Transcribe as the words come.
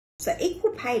So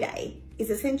equal pay day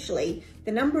is essentially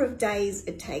the number of days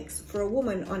it takes for a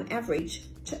woman on average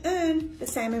to earn the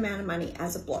same amount of money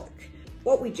as a bloke.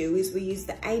 What we do is we use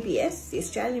the ABS, the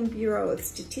Australian Bureau of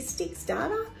Statistics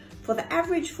data, for the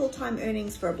average full-time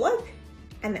earnings for a bloke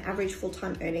and the average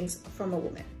full-time earnings from a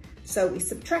woman. So we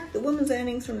subtract the woman's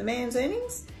earnings from the man's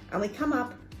earnings and we come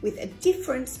up with a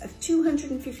difference of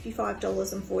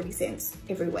 $255.40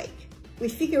 every week. We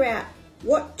figure out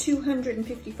what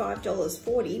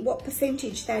 $255.40, what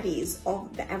percentage that is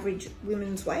of the average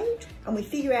women's wage, and we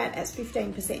figure out as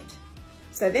 15%.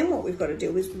 So then what we've got to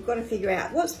do is we've got to figure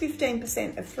out what's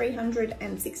 15% of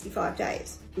 365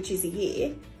 days, which is a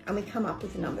year, and we come up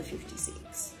with the number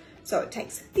 56. So it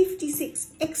takes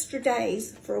 56 extra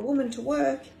days for a woman to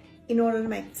work in order to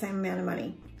make the same amount of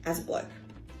money as a bloke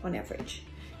on average.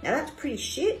 Now that's pretty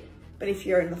shit, but if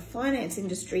you're in the finance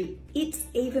industry, it's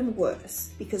even worse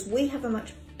because we have a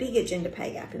much bigger gender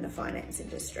pay gap in the finance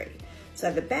industry.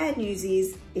 So the bad news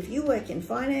is if you work in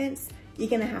finance, you're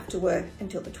going to have to work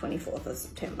until the 24th of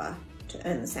September to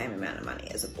earn the same amount of money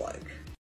as a bloke.